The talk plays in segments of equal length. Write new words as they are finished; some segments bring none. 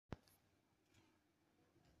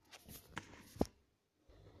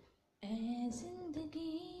ऐ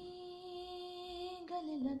जिंदगी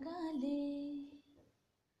गले लगा ले,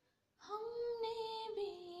 हमने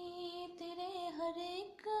भी तेरे हर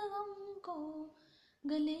एक गम को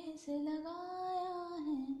गले से लगाया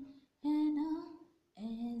है ना। ऐ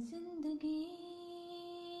जिंदगी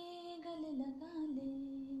गले लगा ले,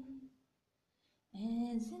 ऐ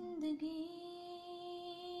जिंदगी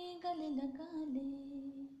गले लगा ले,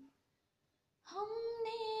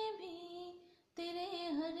 हमने भी तेरे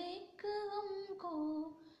हर एक गम को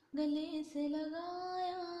गले से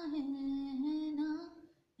लगाया है ना।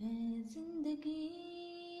 ऐ जिंदगी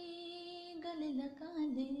गले लगा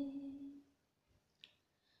ले।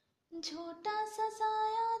 छोटा सा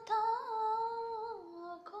साया था,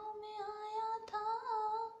 आँखों में आया था,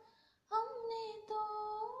 हमने तो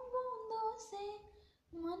बूंदों से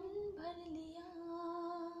मन भर लिया।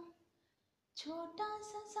 छोटा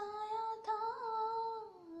सा साया था,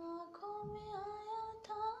 आँखों में आया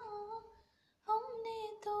था, हमने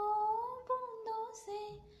तो बूंदों से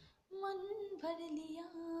मन भर लिया।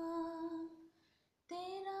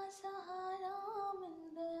 तेरा सहारा मिल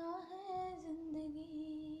गया है जिंदगी,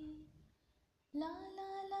 ला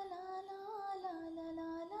ला ला ला ला ला ला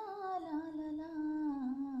ला ला ला ला।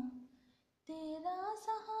 तेरा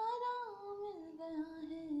सहारा मिल गया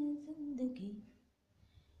है जिंदगी,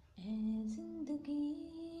 ऐ जिंदगी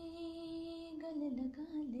गले लगा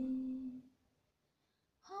ले,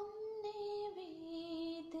 हमने भी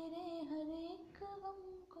तेरे हर एक गम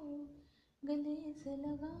को गले से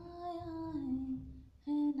लगाया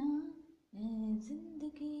है ना। ऐ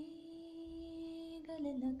जिंदगी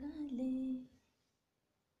गले लगा ले।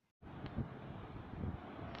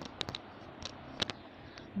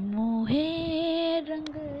 मोहे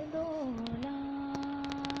रंग दो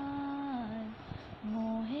लाल,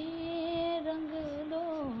 मोहे रंग दो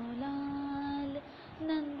लाल,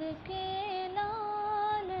 नंद के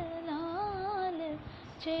लाल लाल,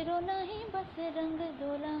 चेहरो नहीं बस रंग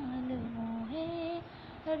दो लाल, मोहे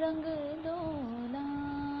रंग दो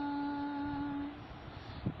लाल।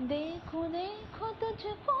 देखो देखो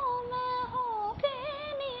तुझको मैं हो के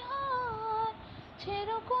निहार,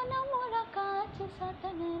 चेहरों को न मोरा कांच सा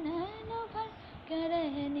तन नैन भर क्या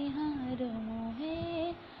रह निहार, मोहे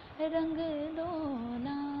रंग दो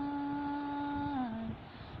लाल,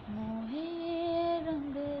 मोहे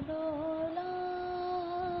रंग दो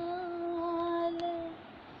लाल।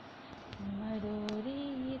 मरोरी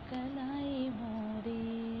कलाई मोरी,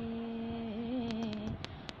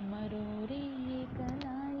 मरोरी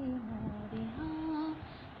कलाई मोरी हाँ,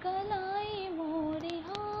 कलाई मोरी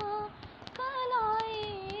हाँ, कलाई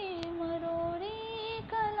मरोरी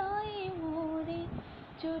कलाई मोरी,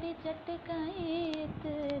 चोरी चटकाई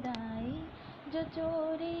इतराई, जो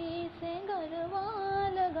चोरी से गरबा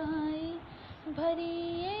लगाई, भरी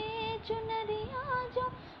ये चुनरिया जो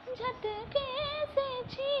झटके से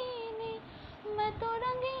छीनी, मैं तो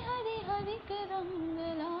रंगी हरी हरी के रंग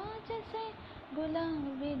लाज से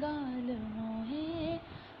गुलाबी गाल, मोहे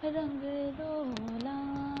रंग दो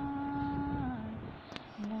लाल,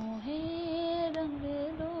 मोहे रंग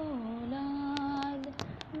दो लाल,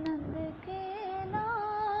 नंद के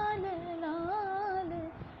लाल लाल,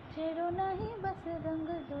 चेहरो नहीं बस रंग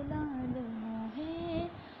दो लाल, मोहे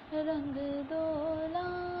रंग दो लाल।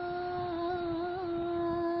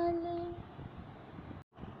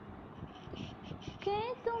 के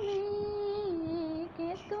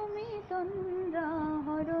तुमी तोंद्रा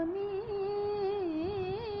हरणी,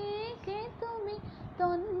 के तुमी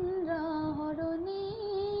तोंद्रा हरणी,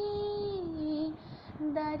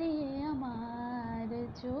 दाঁড়িয়ে আমার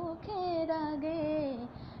চোখের আগে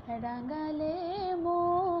রাঙালে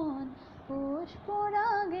মন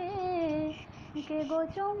পুষ্পরাগে, কে গো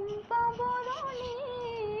চম্পা বরণী,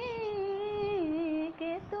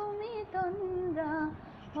 কে তুমি তন্দ্রা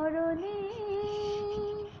হরণী।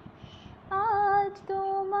 আজ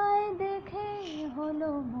তোমায় দেখে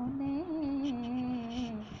হলো মনে,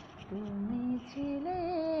 তুমি ছিলে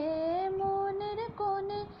মনের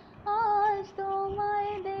কোণে, আজ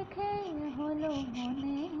তোমায় দেখে হলো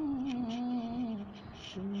মনে,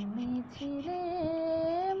 তুমি ছিলে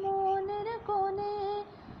মনের কোণে।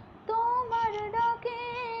 তোমার ডাকে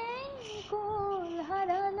কুল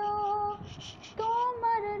হারালো,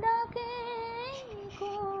 তোমার ডাকে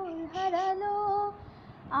কুল হারালো,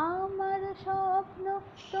 আমার স্বপ্ন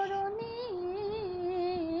তরুণী,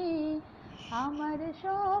 আমার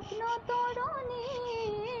স্বপ্ন তরুণী,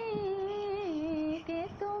 কে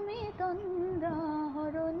তুমি তন্দ্রা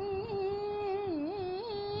হরণী,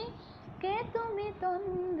 কে তুমি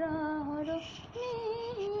তন্দ্রা হরণী।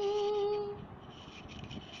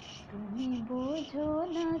 তুমি বোঝো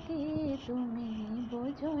নাকি, তুমি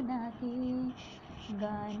বোঝো নাকি,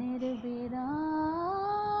 গানের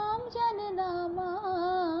বিরাম জানে না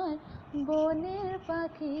আমার, বনের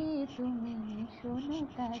পাখি তুমি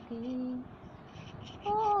শোনোটা কি?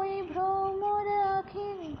 ওই ভ্রমর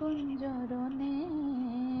আখির গুঞ্জরণে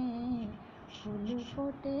ফুল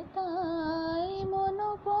ফোটে তাই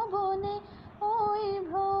মনোপবনে, ওই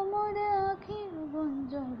ভ্রমর আখির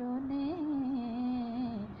গুঞ্জরণে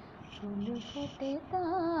ফুল ফোটে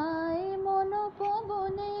তাই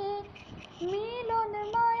মনোপবনে। মিলন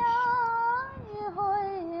মায়ায়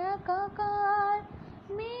হয় একাকার,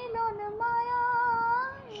 মিলন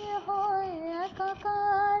মায়ায় হয়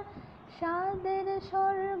একাকার, সাদের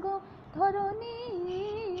স্বর্গ ধরণী,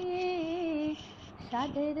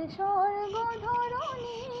 সাদের স্বর্গ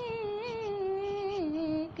ধরণী,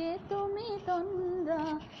 কে তুমি তন্দ্রা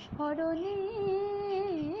হরণী,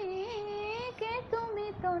 কে তুমি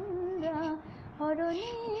তন্দ্রা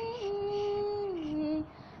হরণী।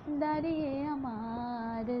 দাঁড়িয়ে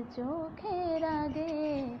আমার চোখের আগে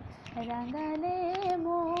রাঙালে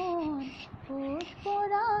মন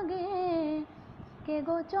পুষ্পরাগে, কে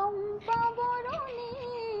গো চম্পা বরণী,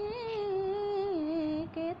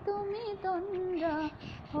 কে তুমি তন্দ্রা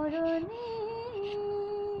হরণী।